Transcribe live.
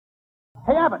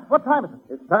Hey, Abbott, what time is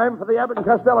it? It's time for the Abbott and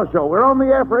Costello Show. We're on the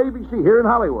air for ABC here in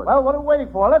Hollywood. Well, what are we waiting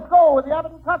for? Let's go with the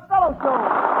Abbott and Costello Show.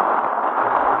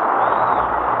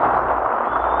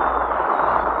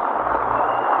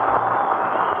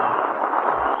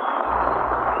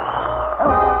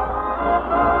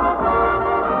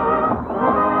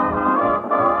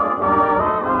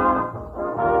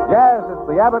 Yes, it's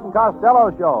the Abbott and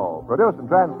Costello Show, produced and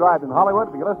transcribed in Hollywood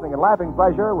for your listening and laughing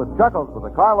pleasure with chuckles for the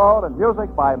carload and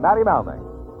music by Matty Melving.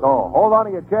 So hold on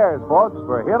to your chairs, folks,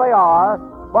 for here they are,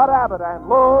 Bud Abbott and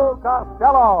Lou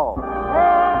Costello.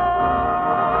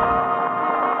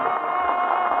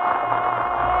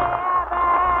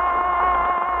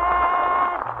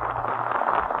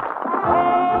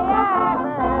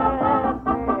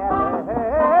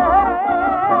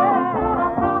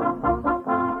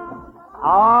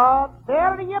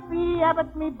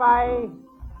 Abbott me by.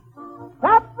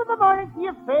 Top of the morning to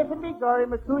your face and be gory,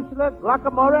 Methuselah,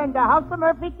 Guacamole, and the house of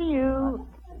Murphy to you.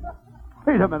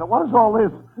 Wait a minute, what is all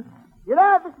this? You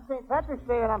know, this is St. Patrick's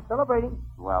Day, and I'm celebrating.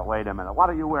 Well, wait a minute. What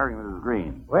are you wearing that is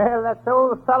green? Well, that's the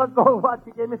old solid gold watch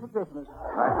you gave me for Christmas.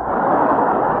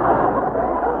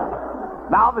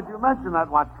 Now that you mention that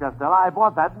watch, Costello, I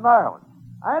bought that in Ireland.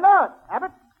 I know it,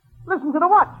 Abbott. Listen to the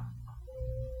watch.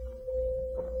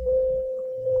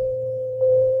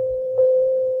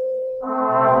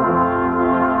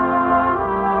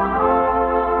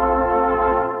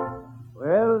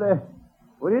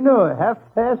 What do you know?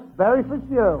 Half-past Barry for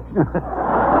show.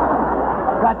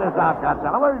 Cut this out,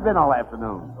 Costello. Where have you been all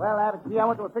afternoon? Well, Abbott, I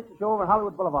went to a picture show over on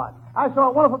Hollywood Boulevard. I saw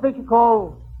a wonderful picture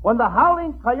called When the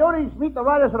Howling Coyotes Meet the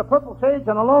Riders of the Purple Sage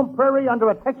on a Lone Prairie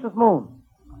Under a Texas Moon.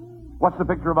 What's the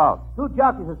picture about? Two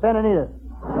jockeys at Santa Anita.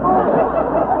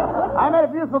 I met a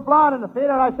beautiful blonde in the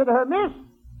theater, and I said to her, Miss,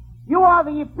 you are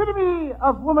the epitome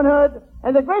of womanhood,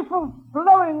 and the graceful,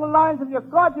 flowing lines of your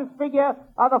gorgeous figure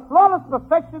are the flawless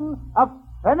perfection of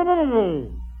femininity.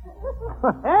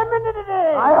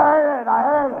 Femininity. I heard it.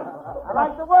 I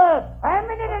like the word.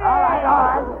 Femininity. All right.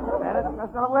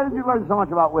 Costello, where did you learn so much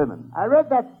about women? I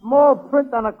read that small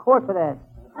print on a corset ad.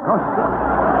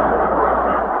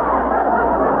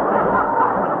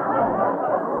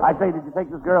 I say, did you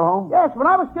take this girl home? Yes, when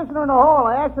I was kissing her in the hall,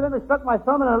 I accidentally stuck my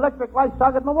thumb in an electric light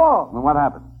socket in the wall. And what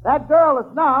happened? That girl is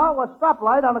now a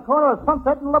stoplight on the corner of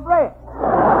Sunset and La Brea.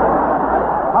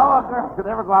 How a girl could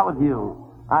ever go out with you?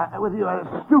 With you,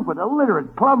 stupid,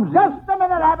 illiterate, clumsy. Just a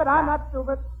minute, Abbott. I'm not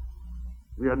stupid.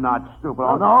 You're not stupid.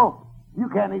 Oh, no? You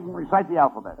can't even recite the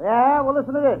alphabet. Yeah, well,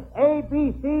 listen to this. A,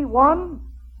 B, C, 1,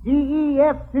 D, E,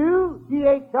 F, 2, G,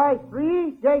 H, I,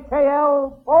 3, J, K,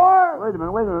 L, 4. Wait a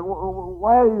minute.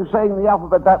 Why are you saying the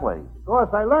alphabet that way? Of course,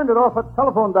 I learned it off a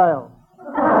telephone dial.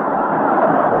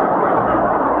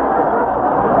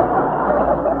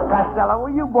 Costello,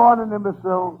 were you born an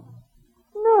imbecile?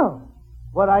 No.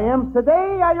 What I am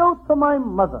today, I owe to my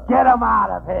mother. Get him out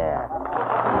of here.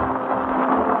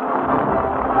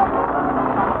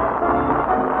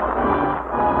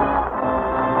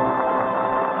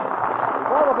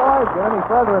 Before the boys get any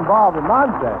further involved in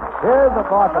nonsense, here's a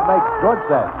thought that makes good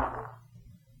sense.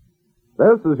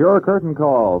 This is your curtain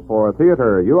call for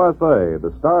Theater USA,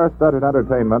 the star-studded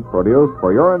entertainment produced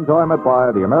for your enjoyment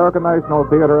by the American National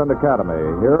Theater and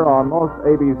Academy, here on most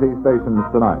ABC stations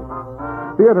tonight.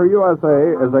 Theater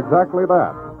USA is exactly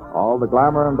that. All the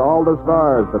glamour and all the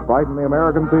stars that brighten the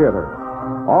American theater.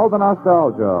 All the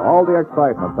nostalgia, all the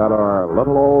excitement that are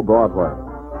little old Broadway.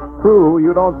 True,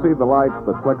 you don't see the lights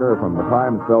that flicker from the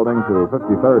Times Building to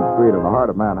 53rd Street in the heart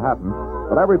of Manhattan,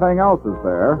 but everything else is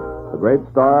there. The great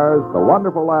stars, the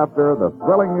wonderful laughter, the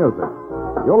thrilling music.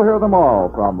 You'll hear them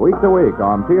all from week to week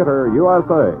on Theater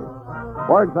USA.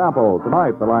 For example,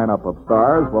 tonight the lineup of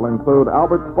stars will include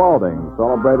Albert Spaulding,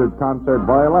 celebrated concert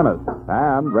violinist,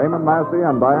 and Raymond Massey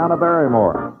and Diana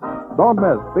Barrymore. Don't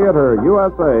miss Theater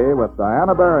USA with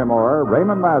Diana Barrymore,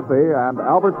 Raymond Massey, and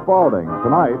Albert Spaulding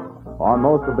tonight on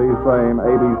most of these same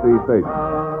ABC stations.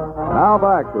 Now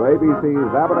back to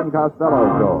ABC's Abbott and Costello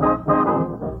Show.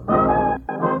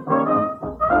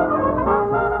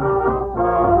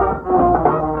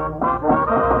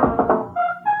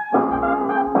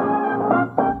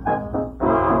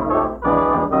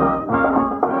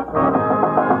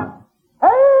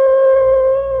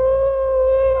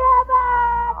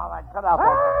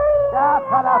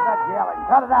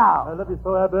 Cut it out. I love you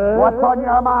so, Abbott. What's on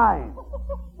your mind?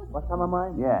 What's on my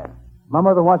mind? Yes. My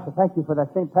mother wants to thank you for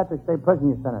that St. Patrick's Day present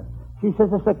you sent her. She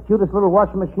says it's the cutest little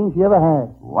washing machine she ever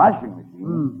had. Washing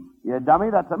machine? You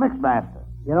dummy, that's a Mixmaster.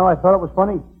 You know, I thought it was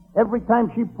funny. Every time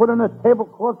she put in a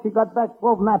tablecloth, she got back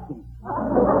 12 napkins.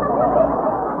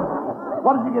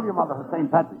 What did you give your mother for St.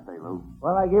 Patrick's Day, Lou?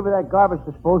 Well, I gave her that garbage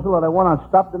disposal that I won on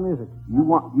Stop the Music. You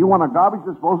want a garbage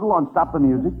disposal on Stop the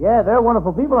Music? Yeah, they're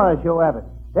wonderful people on the show, Abbott.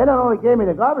 They not only gave me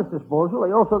the garbage disposal,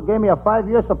 they also gave me a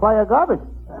 5-year supply of garbage.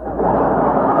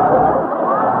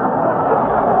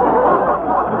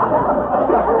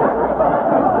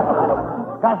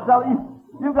 Costello,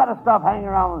 you've got to stop hanging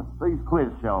around with these quiz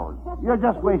shows. You're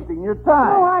just wasting your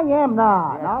time. No, I am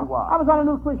not. Yes, No. you are. I was on a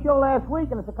new quiz show last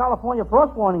week, and it's a California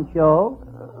frost warning show.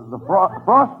 The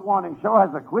Frost Warning Show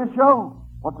has a quiz show?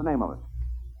 What's the name of it?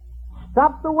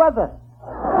 Stop the weather.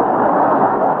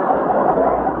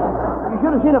 You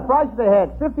should have seen the price they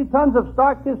had. 50 tons of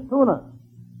star-kissed tuna.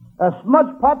 A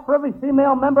smudge pot for every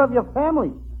female member of your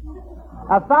family.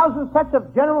 1,000 sets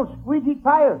of General Squeegee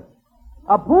tires.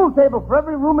 A pool table for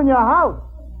every room in your house.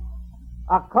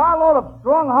 A carload of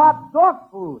strong hot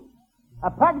dog food. A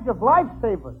package of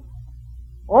lifesavers.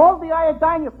 All the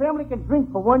iodine your family can drink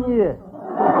for 1 year.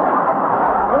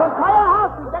 Your entire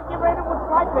house is decorated with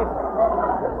flypaper.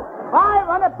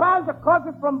 500 pounds of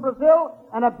coffee from Brazil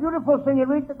and a beautiful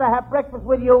senorita to have breakfast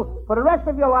with you for the rest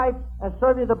of your life and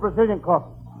serve you the Brazilian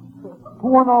coffee. Who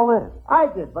won all this? I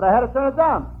did, but I had to turn it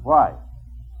down. Why?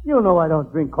 You know I don't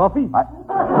drink coffee.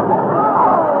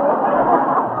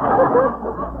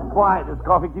 Why? Does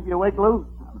coffee keep you awake, Lou?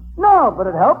 No, but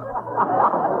it helps.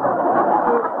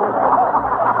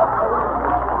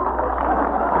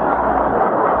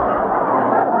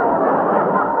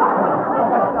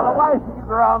 Why do you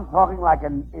go around talking like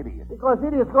an idiot? Because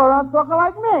idiots go around talking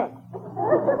like me.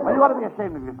 Well, you ought to be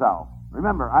ashamed of yourself.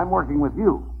 Remember, I'm working with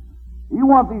you. You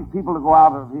want these people to go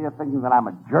out of here thinking that I'm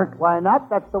a jerk? Why not?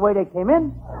 That's the way they came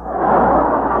in.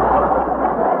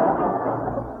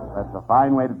 That's a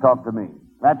fine way to talk to me.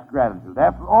 That's gratitude.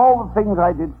 After all the things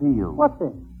I did for you. What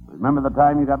thing? Remember the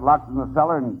time you got locked in the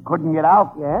cellar and couldn't get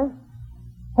out? Yes?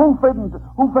 Who fed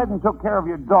and took care of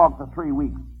your dog for 3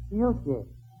 weeks? You did.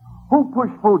 Who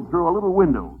pushed food through a little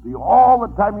window all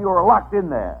the time you were locked in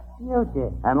there? You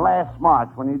did. And last March,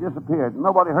 when you disappeared,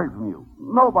 nobody heard from you.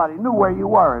 Nobody knew where you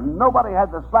were, and nobody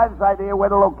had the slightest idea where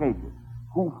to locate you.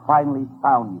 Who finally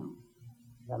found you?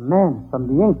 The man from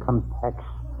the income tax.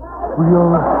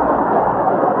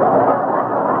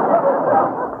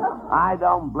 I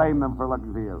don't blame them for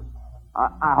looking for you.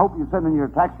 I hope you send in your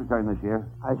tax return this year.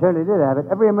 I certainly did have it.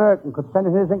 Every American could send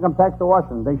in his income tax to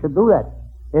Washington. They should do that.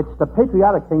 It's the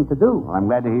patriotic thing to do. Well, I'm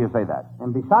glad to hear you say that.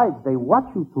 And besides, they watch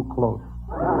you too close.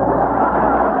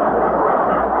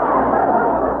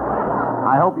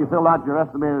 I hope you filled out your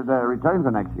estimated return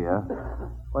for next year.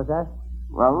 What's that?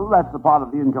 Well, that's the part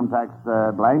of the income tax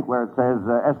blank where it says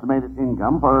estimated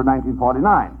income for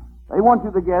 1949. They want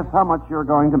you to guess how much you're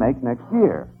going to make next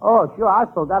year. Oh, sure. I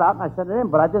filled that out and I sent it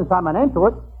in, but I didn't sign my name to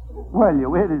it. Well,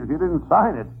 you idiot, if you didn't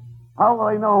sign it. How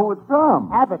will they know who it's from?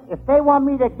 Abbott, if they want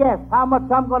me to guess how much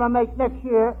I'm going to make next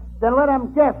year, then let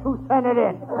them guess who sent it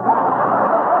in.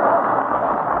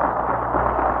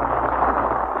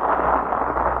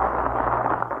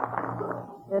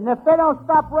 And if they don't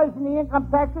stop raising the income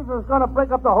taxes, it's going to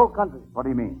break up the whole country. What do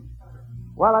you mean?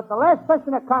 Well, at the last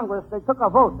session of Congress, they took a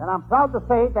vote, and I'm proud to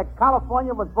say that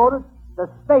California was voted the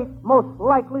state most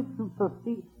likely to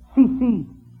secede.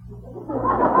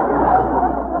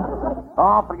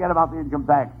 Oh, forget about the income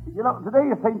tax. You know, today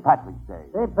is St. Patrick's Day.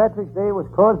 St. Patrick's Day was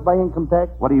caused by income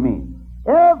tax. What do you mean?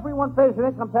 Everyone pays their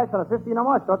income tax on the 15th of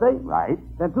March, don't they? Right.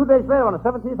 Then 2 days later, on the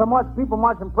 17th of March, people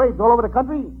march in parades all over the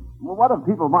country. Well, what have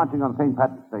people marching on St.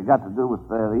 Patrick's Day got to do with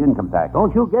the income tax?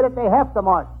 Don't you get it? They have to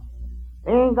march.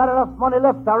 They ain't got enough money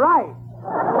left to ride.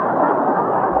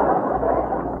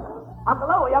 Uncle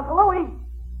Louie, Uncle Louie.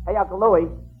 Hey, Uncle Louie.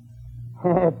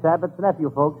 It's Abbott's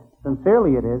nephew, folks.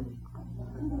 Sincerely it is.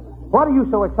 What are you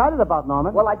so excited about,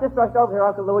 Norman? Well, I just rushed over here,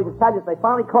 Uncle Louie, to tell you that they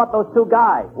finally caught those 2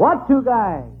 guys. What 2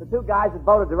 guys? The 2 guys that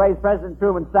voted to raise President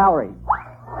Truman's salary.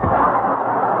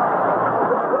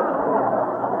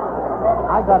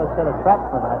 I got to set a trap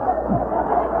for that.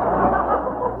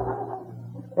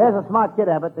 There's a smart kid,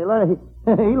 Abbott. He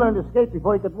learned to skate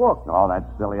before he could walk. Oh, that's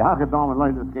silly. How could Norman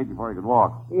learn to skate before he could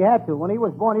walk? He had to. When he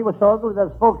was born, he was so ugly that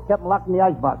his folks kept him locked in the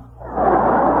icebox.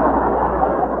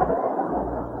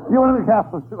 You want to be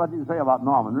careful what you say about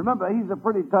Norman. Remember, he's a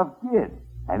pretty tough kid.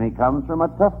 And he comes from a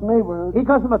tough neighborhood. He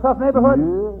comes from a tough neighborhood?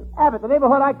 Yeah. Abbott, the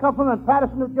neighborhood I come from in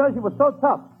Patterson, New Jersey was so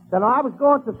tough that when I was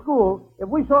going to school, if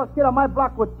we saw a kid on my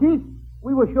block with teeth,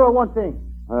 we were sure one thing.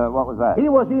 What was that?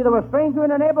 He was either a stranger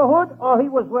in the neighborhood or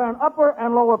he was wearing upper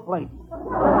and lower plates.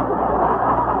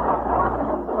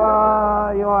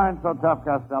 You aren't so tough,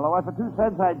 Costello. Why, for 2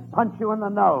 cents, I'd punch you in the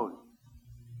nose.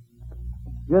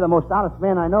 You're the most honest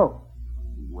man I know.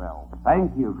 Well,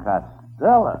 thank you, Costello.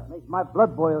 Costello. Makes my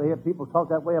blood boil to hear people talk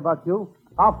that way about you.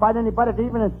 I'll fight anybody that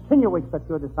even insinuates that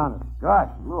you're dishonest. Gosh,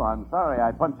 Lou, I'm sorry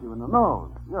I punched you in the nose.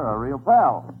 You're a real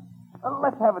pal.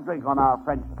 Let's have a drink on our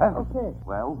friendship. Huh? Okay.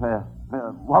 Well,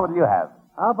 what would you have?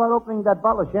 How about opening that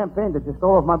bottle of champagne that you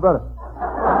stole off my brother?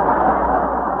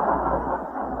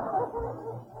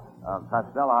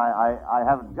 Costello, I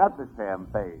haven't got the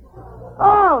champagne.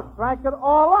 Oh, drank it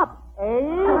all up, eh?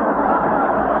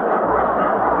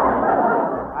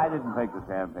 I didn't take the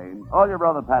champagne. All your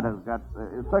brother Pat has got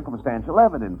is circumstantial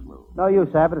evidence, Lou. No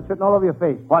use, Abbott. It's written all over your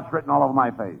face. What's written all over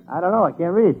my face? I don't know. I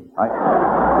can't read.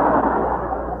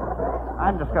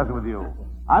 I'm discussing with you.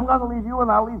 I'm going to leave you,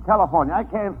 and I'll leave California. I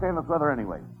can't stand this weather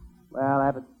anyway. Well,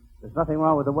 Abbott, there's nothing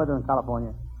wrong with the weather in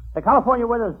California. The California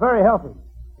weather is very healthy.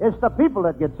 It's the people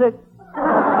that get sick.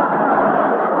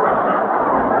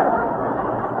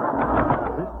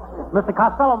 Mr.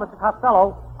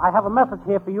 Costello, I have a message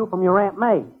here for you from your Aunt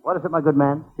May. What is it, my good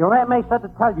man? Your Aunt May said to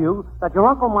tell you that your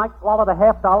Uncle Mike swallowed a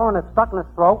 $50 and it's stuck in his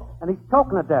throat, and he's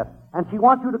choking to death. And she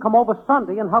wants you to come over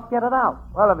Sunday and help get it out.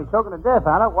 Well, if he's choking to death,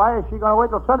 Anna, why is she going to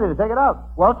wait till Sunday to take it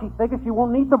out? Well, she figures she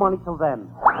won't need the money till then.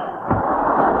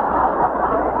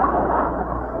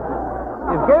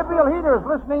 If Gabriel Heater is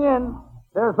listening in,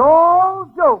 there's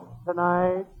all jokes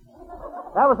tonight.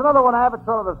 That was another one Abbott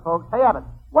told us, folks. Hey, Abbott,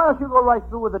 why don't you go right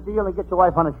through with the deal and get your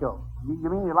wife on the show?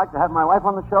 You mean you'd like to have my wife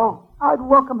on the show? I'd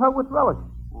welcome her with relish.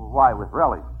 Why, with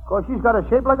relish? Because she's got a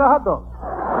shape like a hot dog.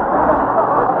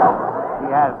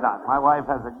 She has not. My wife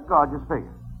has a gorgeous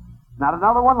figure. Not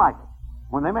another one like it.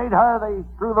 When they made her, they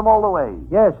threw them all away.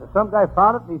 Yes, some guy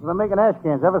found it, and he's been making ash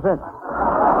cans ever since.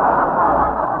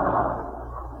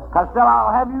 Costello,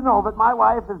 I'll have you know that my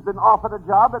wife has been offered a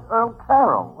job at Earl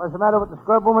Carroll. What's the matter with the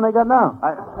scrub woman they got now?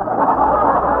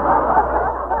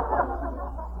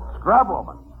 Scrub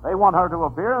woman. They want her to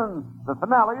appear in the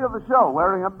finale of the show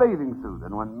wearing a bathing suit.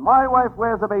 And when my wife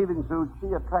wears a bathing suit,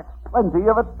 she attracts plenty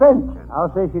of attention.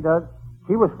 I'll say she does.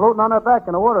 She was floating on her back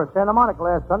in the water at Santa Monica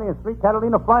last Sunday, and 3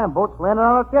 Catalina flying boats landed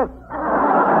on her chest.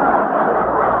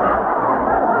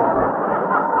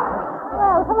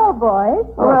 Well, hello, boys.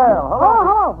 Well, hello. Oh,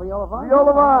 hello, Viola Vaughn.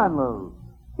 Viola Vaughn, Lou.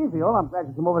 Gee, Viola, I'm glad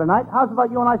you came over tonight. How's about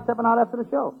you and I stepping out after the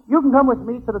show? You can come with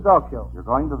me to the dog show. You're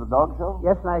going to the dog show?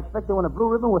 Yes, and I expect to win a blue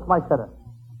ribbon with my setter.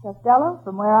 Costello,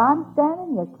 from where I'm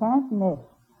standing, you can't miss.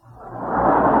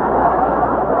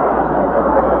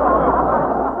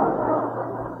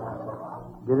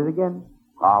 Did it again?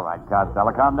 All right,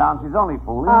 Costello, calm down. She's only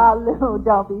fooling. Oh, Lou,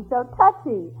 don't be so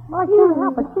touchy. I can't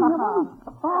help it.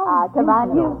 Come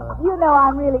on, you know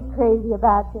I'm really crazy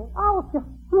about you. Oh,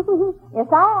 Yes,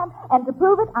 I am. And to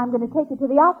prove it, I'm going to take you to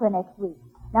the opera next week.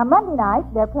 Now, Monday night,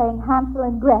 they're playing Hansel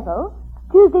and Gretel.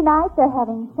 Tuesday night, they're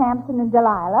having Samson and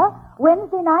Delilah.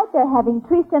 Wednesday night, they're having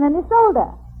Tristan and Isolde.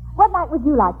 What night would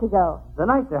you like to go?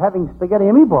 Tonight they're having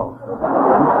spaghetti and meatballs.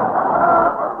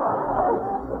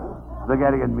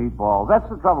 Spaghetti and meatballs. That's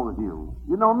the trouble with you.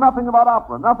 You know nothing about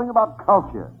opera, nothing about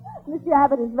culture. Mr.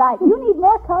 Abbott is right. You need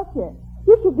more culture.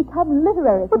 You should become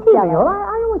literary. But gee, Viola,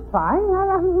 I was fine.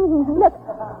 Look,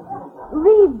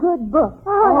 read good books.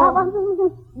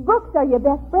 Books are your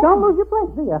best friend. Don't lose your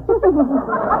place, do you?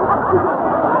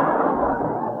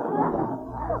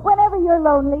 Whenever you're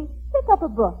lonely, pick up a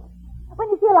book. When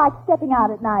you feel like stepping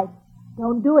out at night,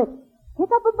 don't do it.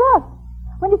 Pick up a book.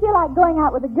 When you feel like going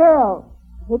out with a girl,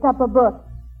 pick up a book.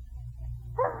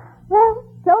 Well,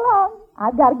 so long.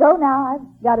 I've got to go now. I've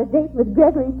got a date with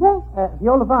Gregory Peck.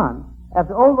 Viola Vaughn,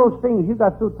 after all those things you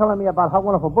got through telling me about how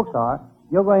wonderful books are,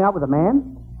 you're going out with a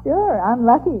man? Sure, I'm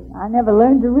lucky. I never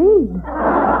learned to read.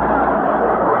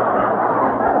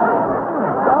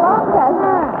 So long,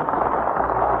 cousin.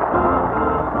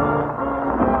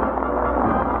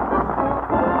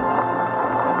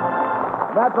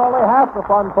 That's only half the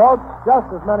fun, folks. Just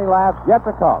as many laughs yet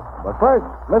to come. But first,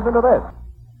 listen to this.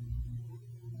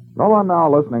 No one now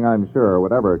listening, I'm sure,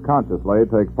 would ever consciously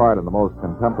take part in the most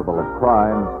contemptible of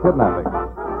crimes, kidnapping.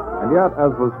 And yet,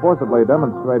 as was forcibly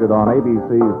demonstrated on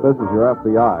ABC's This Is Your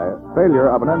FBI, failure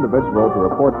of an individual to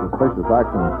report suspicious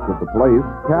actions to the police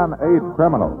can aid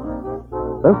criminals.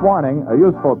 This warning, a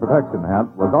useful protection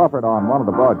hint, was offered on one of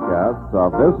the broadcasts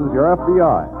of This Is Your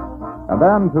FBI. And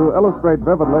then, to illustrate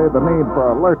vividly the need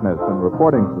for alertness in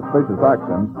reporting suspicious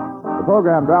actions, the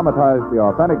program dramatized the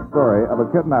authentic story of a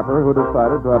kidnapper who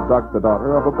decided to abduct the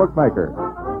daughter of a bookmaker.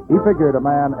 He figured a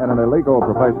man in an illegal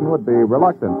profession would be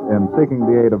reluctant in seeking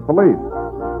the aid of police.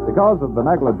 Because of the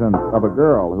negligence of a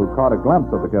girl who caught a glimpse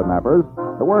of the kidnappers,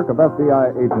 the work of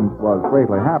FBI agents was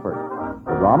greatly hampered.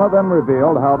 The drama then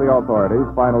revealed how the authorities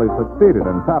finally succeeded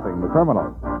in tapping the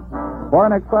criminals. For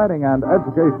an exciting and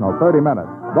educational 30 minutes,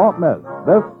 don't miss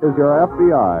This is Your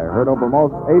FBI, heard over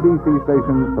most ABC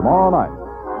stations tomorrow night.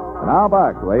 And now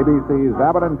back to ABC's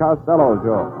Abbott and Costello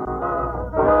Show.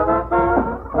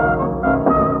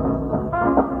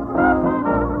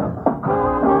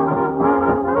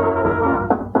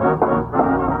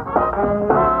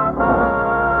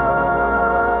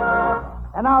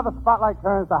 And now the spotlight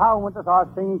turns to Hal Winters, our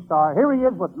singing star. Here he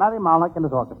is with Matty Malnick and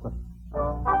his orchestra.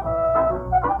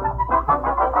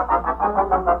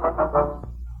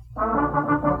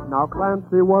 Now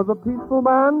Clancy was a peaceful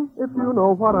man, if you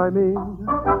know what I mean.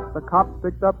 The cops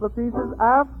picked up the pieces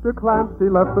after Clancy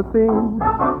left the scene.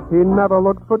 He never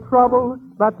looked for trouble,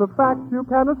 that's a fact you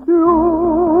can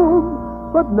assume.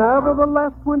 But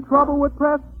nevertheless, when trouble would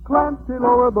press, Clancy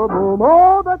lowered the boom.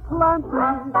 Oh, the Clancy,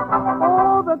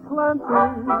 oh, the Clancy.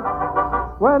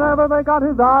 Whenever they got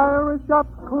his Irish up,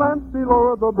 Clancy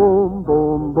lowered the boom,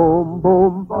 boom, boom,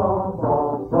 boom. Boom,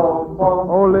 boom, boom, boom.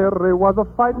 O'Leary was a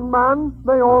fighting man,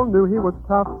 they all knew he was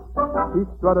tough. He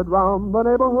strutted round the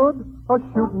neighborhood,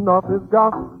 a-shooting off his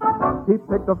guff. He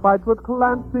picked a fight with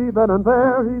Clancy, then and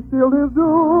there he sealed his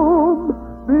doom.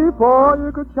 Before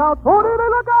you could shout, Tony, they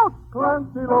look out!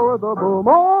 Clancy lowered the boom.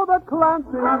 Oh, that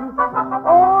Clancy!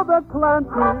 Oh, that Clancy!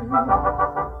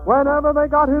 Whenever they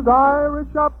got his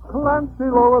Irish up, Clancy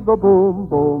lowered the boom,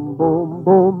 boom, boom,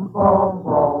 boom. Boom, boom,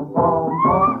 boom,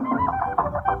 boom.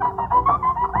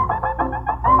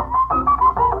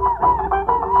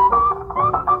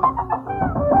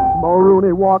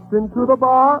 Mulrooney walked into the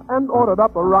bar and ordered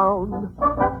up a round.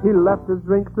 He left his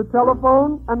drink to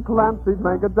telephone, and Clancy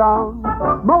drank it down.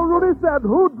 Mulrooney said,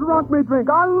 "Who drunk me drink?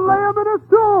 I'll lay him in his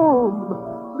tomb."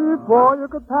 Before you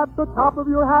could pat the top of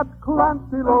your hat,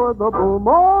 Clancy lowered the boom.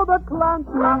 Oh, that Clancy!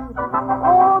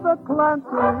 Oh, that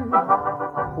Clancy!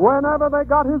 Whenever they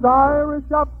got his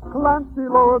Irish up, Clancy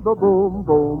lowered the boom,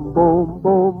 boom, boom,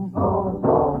 boom. Boom,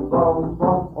 boom, boom,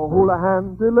 boom.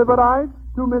 O'Houlihan delivered ice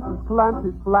to Mrs.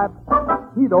 Clancy's flat.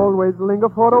 He'd always linger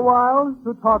for a while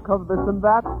to talk of this and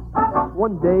that.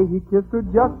 One day he kissed her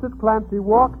just as Clancy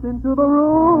walked into the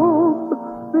room.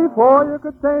 Before you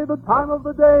could say the time of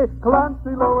the day,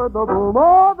 Clancy lowered the boom.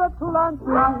 Oh, the Clancy!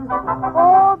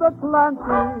 Oh, the Clancy!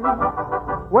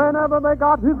 Whenever they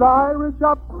got his Irish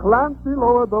up, Clancy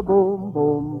lowered the boom,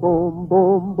 boom, boom,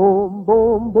 boom, boom,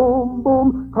 boom, boom,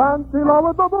 boom. Clancy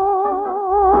lowered the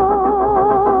boom.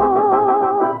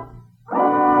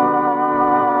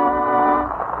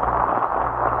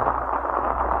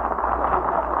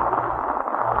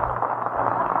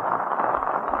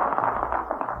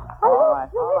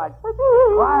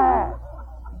 Quiet!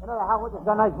 You know how Winters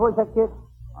got a nice voice, that kid?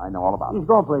 I know all about He's it.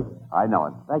 going places. I know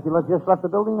it. Thank you, just left the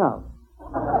building now.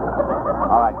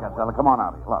 All right, Costello, come on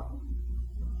out here. Look.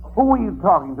 Who were you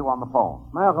talking to on the phone?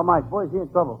 My Uncle Mike, boy, is he in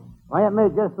trouble. My Aunt May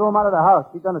just threw him out of the house.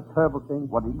 He done a terrible thing.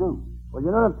 What'd he do? Well, you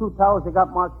know them two towers they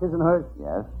got marked his and hers?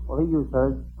 Yes. Well, he used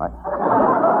hers. Right.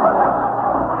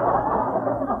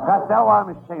 Costello, I'm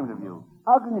ashamed of you.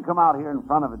 How can you come out here in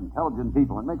front of intelligent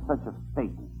people and make such a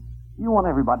statement? You want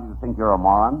everybody to think you're a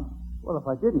moron? Well, if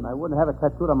I didn't, I wouldn't have it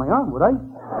tattooed on my arm, would I?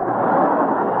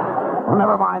 Well,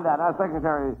 never mind that. Our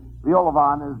secretary, Viola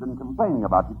Vaughn, has been complaining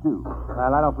about you, too.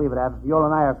 Well, I don't believe it, Abbott. Viola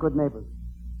and I are good neighbors.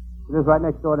 She lives right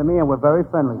next door to me, and we're very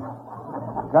friendly.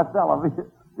 Costello,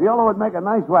 Viola would make a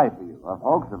nice wife for you. Her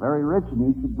folks are very rich, and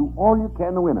you should do all you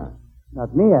can to win her.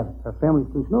 Not me, Abbott. Her family's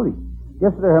too snooty.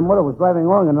 Yesterday, her mother was driving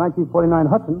along in a 1949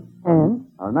 Hudson, and...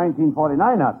 Her 1949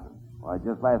 Hudson? Why,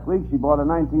 just last week she bought a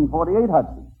 1948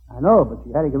 Hudson. I know, but she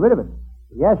had to get rid of it.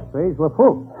 The ashtrays were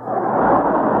full.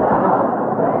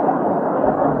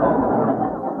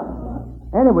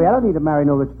 Anyway, I don't need to marry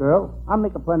no rich girl. I'm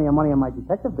making plenty of money on my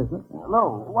detective business.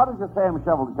 Hello, what is the Sam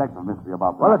Shovel detective mystery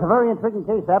about? Well, it's a very intriguing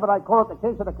case, Abbott. I call it the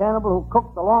case of the cannibal who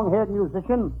cooked the long-haired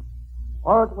musician,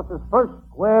 or it was his first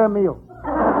square meal.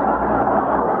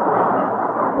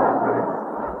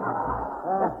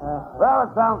 Well,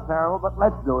 it sounds terrible, but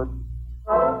let's do it.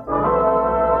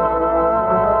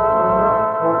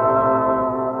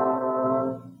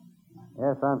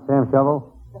 Yes, I'm Sam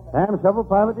Shovel. Sam Shovel,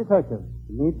 private detective.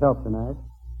 He needs help tonight.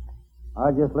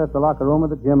 I just left the locker room at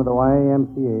the gym of the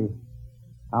YMCA.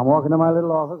 I'm walking to my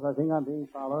little office. I think I'm being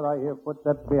followed. I hear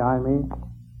footsteps behind me.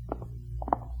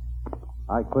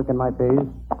 I quicken my pace.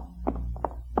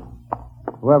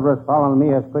 Whoever is following me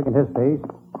has quickened his pace.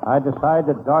 I decide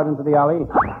to dart into the alley.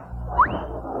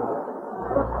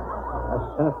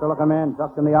 A sinister-looking man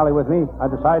ducked in the alley with me. I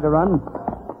decide to run.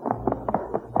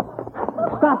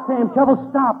 Stop, Sam Shovel,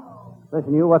 stop.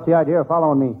 Listen, you, what's the idea of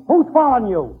following me? Who's following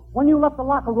you? When you left the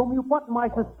locker room, you buttoned my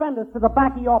suspenders to the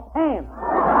back of your pants.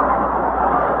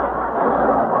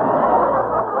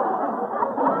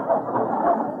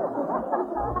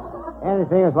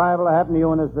 anything is liable to happen to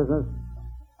you in this business.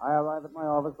 I arrive at my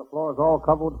office. The floor is all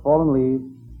covered with fallen leaves.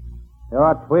 There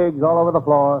are twigs all over the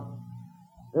floor.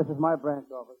 This is my branch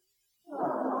office.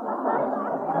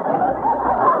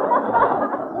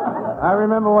 I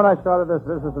remember when I started this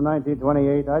business in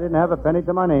 1928, I didn't have a penny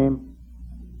to my name.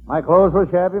 My clothes were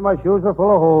shabby, my shoes were full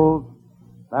of holes.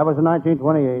 That was in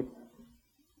 1928.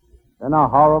 Then a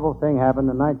horrible thing happened.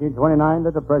 In 1929,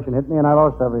 the Depression hit me and I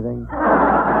lost everything.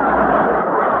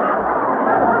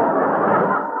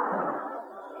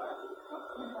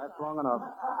 That's long enough.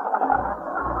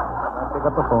 I pick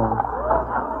up the phone.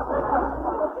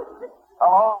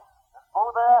 Hello? Who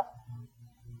there?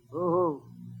 Boo-hoo.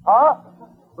 Huh?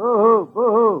 Boo-hoo.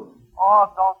 Boo-hoo. Oh,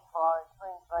 don't cry.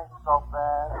 Things ain't so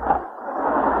bad.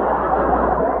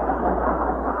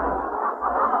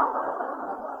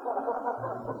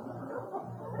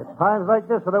 It's times like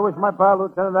this that I wish my pal,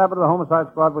 Lieutenant Abbott of the Homicide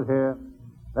Squad, was here.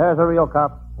 There's a real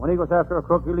cop. When he goes after a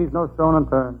crook, he leaves no stone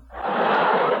unturned.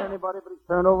 Not anybody, but he's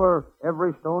turned over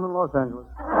every stone in Los Angeles.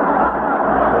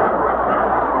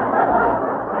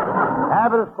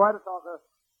 Abbott is quite a talker.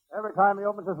 Every time he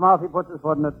opens his mouth, he puts his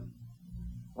foot in it.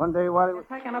 One day while he was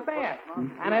taking a bath.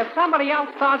 And if somebody else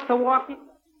starts to walk in...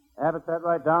 Abbott sat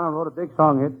right down and wrote a big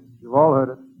song hit. You've all heard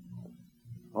it.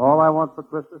 All I want for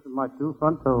Christmas is my 2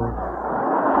 front toes.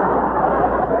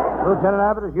 Lieutenant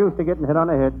Abbott is used to getting hit on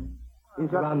the head. He's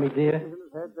got around me, dear. in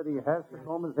his head that he has to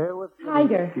comb his hair with.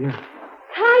 Hyder. Yes.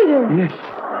 Hyder. Yes.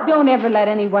 Don't ever let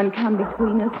anyone come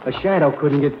between us. A shadow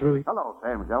couldn't get through. Hello,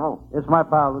 Sam Shovel. It's my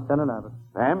pal, Lieutenant Abbott.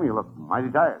 Sam, you look mighty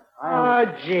tired. Oh,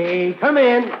 gee. Come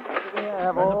in. I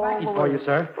have There's a all package the for way- you,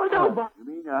 sir. Well, don't bother. You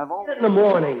mean you have all... In the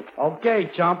morning. Okay,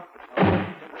 chump.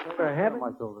 For heaven.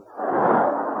 my shoulders.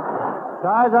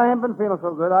 Guys, I ain't been feeling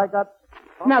so good. I got...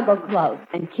 Snuggle close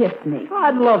and kiss me.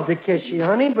 I'd love to kiss you,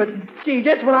 honey, but, gee,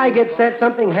 just when I get set,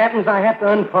 something happens, I have to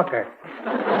unpucker.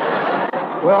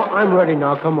 Well, I'm ready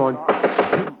now. Come on.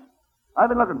 I've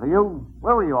been looking for you.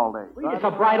 Where were you all day? It's a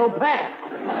bridal path.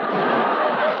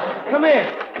 Come here.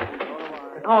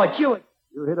 Oh, it's you.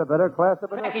 You hit a better class of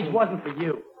The it. package wasn't for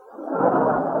you.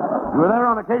 You were there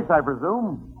on a case, I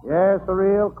presume. Yes, a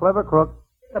real clever crook.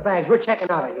 The bags. We're checking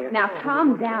out of here. Now,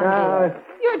 calm down, dear.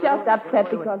 You're just upset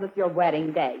because it's your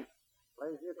wedding day.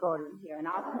 Plays the accordion. Here, and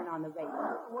I'll turn on the radio.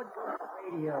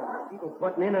 Radio. People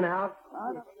putting in and out.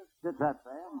 Did that,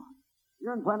 Sam.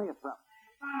 You're in plenty of trouble.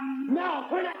 No,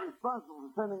 turn it. Responsible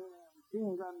for sending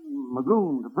Machine Gun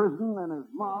Magoon to prison and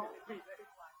his mom.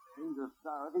 Danger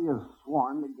Dorothy is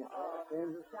sworn to get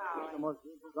The most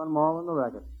dangerous gun mall in the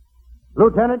racket.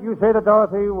 Lieutenant, you say that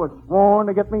Dorothy was sworn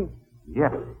to get me?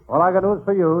 Yes. Well, I got news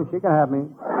for you. She can have me.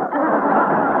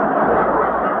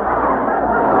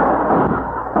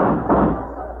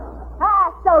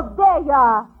 So there you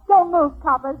are. Don't move,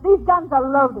 coppers. These guns are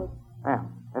loaded. Sam,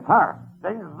 it's her.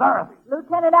 Danger Dorothy.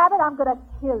 Lieutenant Abbott, I'm going to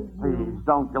kill you. Please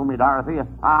don't kill me, Dorothy.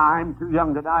 I'm too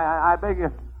young to die. I beg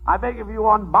you. I beg of you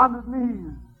on bonded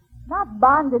knees. Not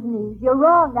bonded knees. You're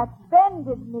wrong. That's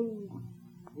bended knees.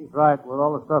 He's right. With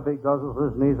all the stuff he guzzles,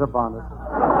 his knees are bonded.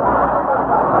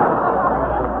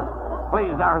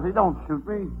 Please, Dorothy, don't shoot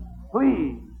me.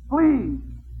 Please, please.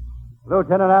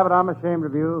 Lieutenant Abbott, I'm ashamed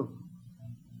of you.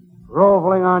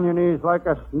 Groveling on your knees like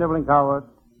a sniveling coward.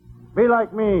 Be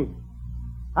like me.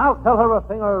 I'll tell her a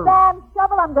thing or... Sam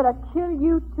Shovel, I'm going to kill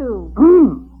you, too.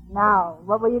 Now,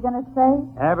 what were you going to say?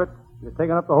 Abbott, you're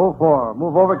taking up the whole floor.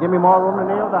 Move over, give me more room to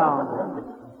kneel down.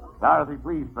 Dorothy,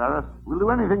 please, Ferris. We'll do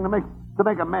anything to make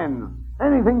amends.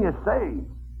 Anything you say.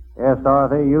 Yes,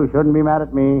 Dorothy, you shouldn't be mad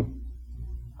at me.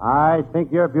 I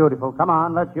think you're beautiful. Come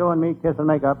on, let's you and me kiss and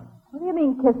make up. What do you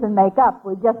mean kiss and make up?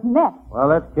 We just met. Well,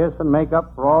 let's kiss and make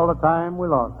up for all the time we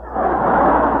lost.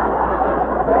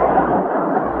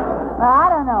 Well, I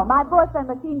don't know. My boyfriend,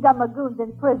 Machine Gun Magoon's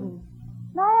in prison.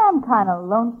 And I am kind of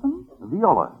lonesome.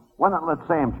 Viola, why not let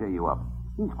Sam cheer you up?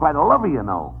 He's quite a lover, you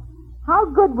know. How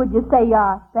good would you say you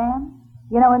are, Sam?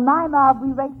 You know, in my mob,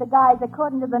 we rate the guys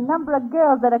according to the number of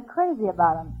girls that are crazy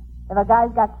about him. If a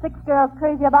guy's got 6 girls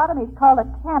crazy about him, he's called a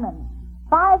cannon.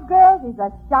 5 girls, he's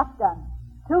a shotgun.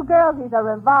 2 girls, he's a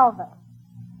revolver.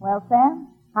 Well, Sam,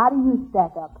 how do you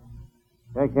stack up?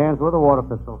 Shake hands with a water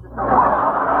pistol.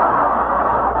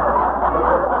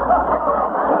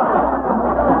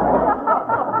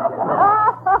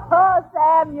 Oh,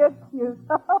 Sam, you're cute.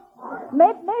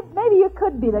 Maybe you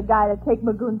could be the guy to take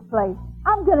Magoon's place.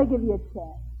 I'm going to give you a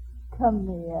chance. Come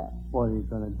here. What are you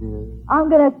going to do? I'm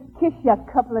going to kiss you a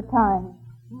couple of times.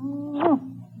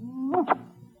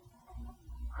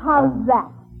 How's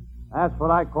that? That's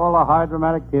what I call a high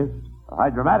dramatic kiss. A high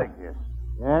dramatic kiss.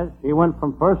 Yes, he went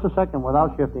from first to second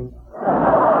without shifting.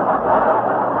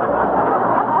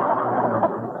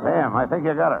 Sam, I think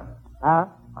you got her. Huh?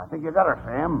 I think you got her,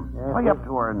 Sam. Yes, Play yes. up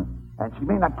to her, and she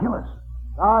may not kill us.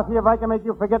 Dorothy, if I can make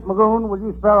you forget Magoon, will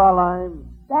you spare our lives?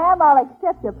 Sam, I'll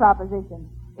accept your proposition.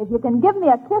 If you can give me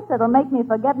a kiss that'll make me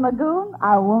forget Magoon,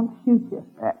 I won't shoot you.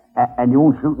 And you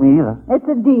won't shoot me either. It's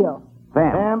a deal.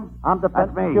 Sam. Sam, I'm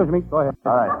defending. That's me. Excuse me. Go ahead.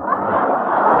 All right.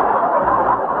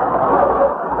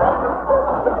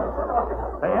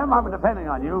 Sam, I'm depending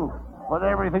on you. Put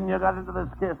everything you got into this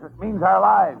kiss. It means our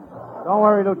lives. Don't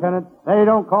worry, Lieutenant. They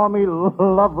don't call me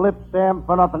Love Lips Sam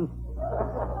for nothing.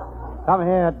 Come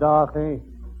here, Dorothy.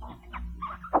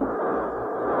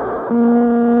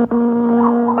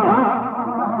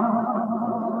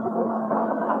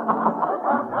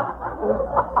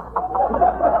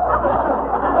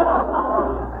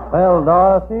 Well,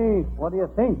 Dorothy, what do you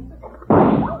think?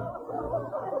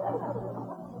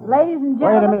 Ladies and Wait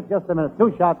a gentlemen. minute, just a minute.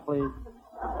 2 shots, please.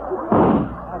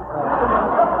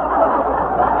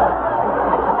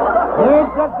 He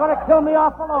ain't just going to kill me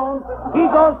off alone. He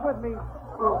goes with me.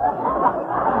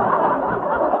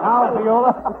 Now,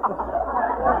 Viola.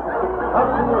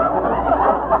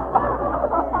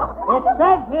 It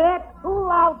says here, 2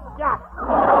 loud shots.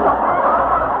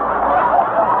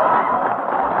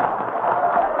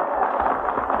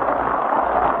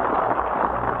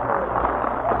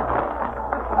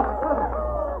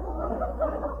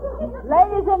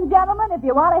 Ladies and gentlemen, if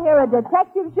you want to hear a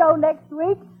detective show next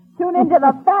week, tune into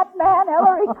The Fat Man,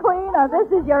 Hillary Queen, or This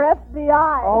Is Your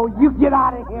FBI. Oh, you get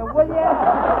out of here, will you?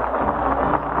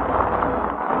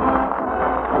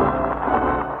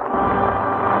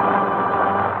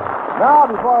 Now,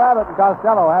 before Abbott and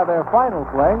Costello have their final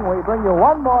fling, we bring you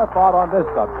one more thought on this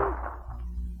subject.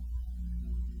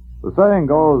 The saying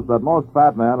goes that most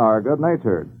fat men are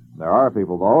good-natured. There are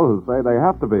people, though, who say they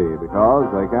have to be because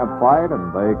they can't fight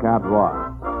and they can't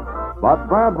run. But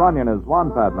Brad Runyon is one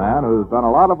fat man who's done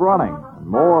a lot of running, and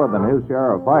more than his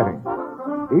share of fighting.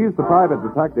 He's the private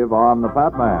detective on The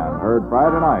Fat Man, heard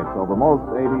Friday nights over most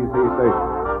ABC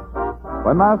stations.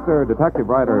 When master detective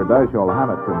writer Dashiell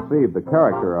Hammett conceived the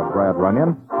character of Brad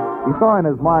Runyon, he saw in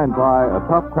his mind's eye a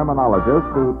tough criminologist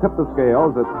who tipped the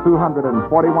scales at 241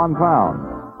 pounds,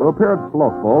 who appeared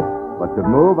slothful, but could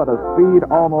move at a speed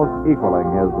almost equaling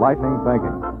his lightning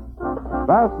thinking.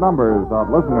 Vast numbers of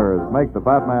listeners make the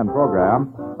Fat Man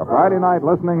program a Friday night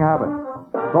listening habit.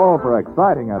 So for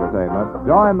exciting entertainment,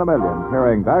 join the millions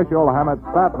hearing Dashiell Hammett's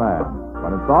Fat Man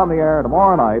when it's on the air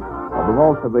tomorrow night over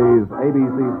most of these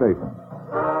ABC stations.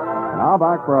 Now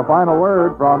back for a final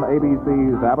word from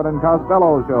ABC's Abbott and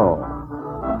Costello show.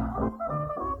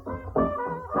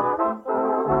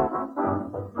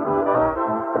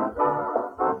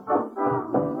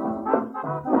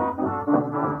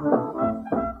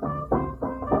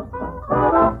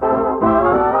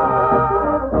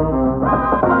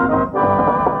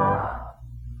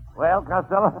 Well,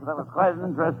 Costello, that was quite an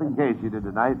interesting case you did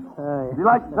tonight. Would you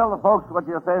like to tell the folks what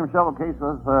your Sam Shovel case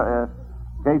was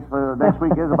case for next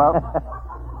week is about?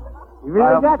 You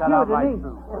really got you, didn't he?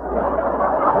 Would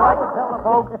you like to tell the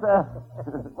folks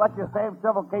what your Sam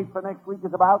Shovel case for next week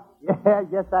is about? Yeah,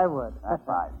 yes, I would. That's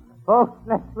fine. Folks,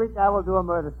 next week I will do a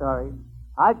murder story.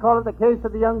 I call it the case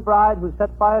of the young bride who set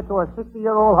fire to her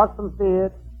 60-year-old husband's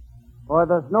beard, or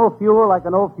there's no fuel like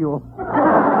an old fuel.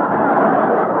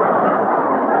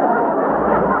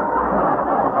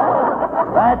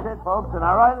 That's it, folks, and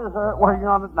our writers are working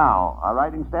on it now. Our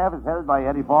writing staff is headed by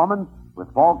Eddie Foreman,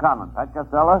 with Paul Conlon, Pat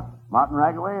Costello, Martin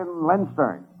Ragaway, and Len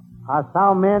Stern. How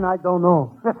sound men, I don't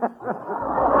know.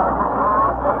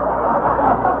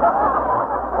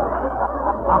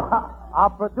 Our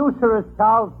producer is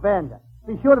Charles Bender.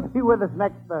 Be sure to be with us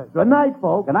next Thursday. Good night,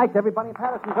 folks. Good night, everybody in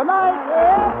Patterson. Good night.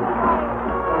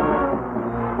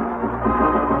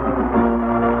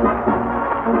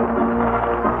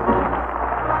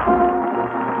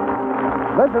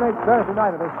 Listen each Thursday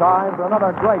night at this time for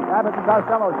another great Abbott and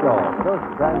Costello show, produced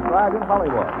and transcribed in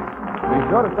Hollywood. Be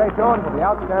sure to stay tuned for the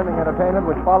outstanding entertainment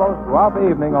which follows throughout the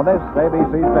evening on this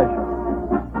ABC station.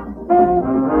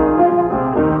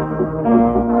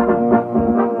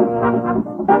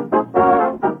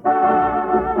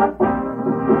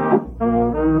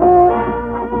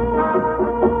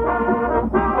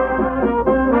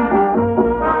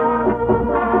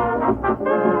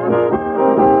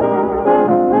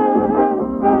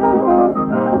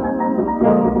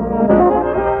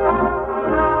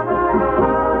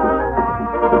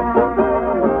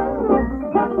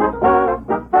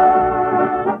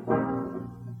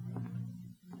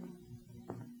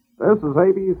 This is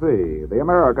ABC, the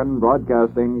American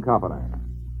Broadcasting Company.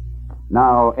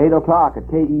 Now, 8 o'clock at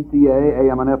KECA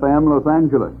AM and FM, Los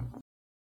Angeles.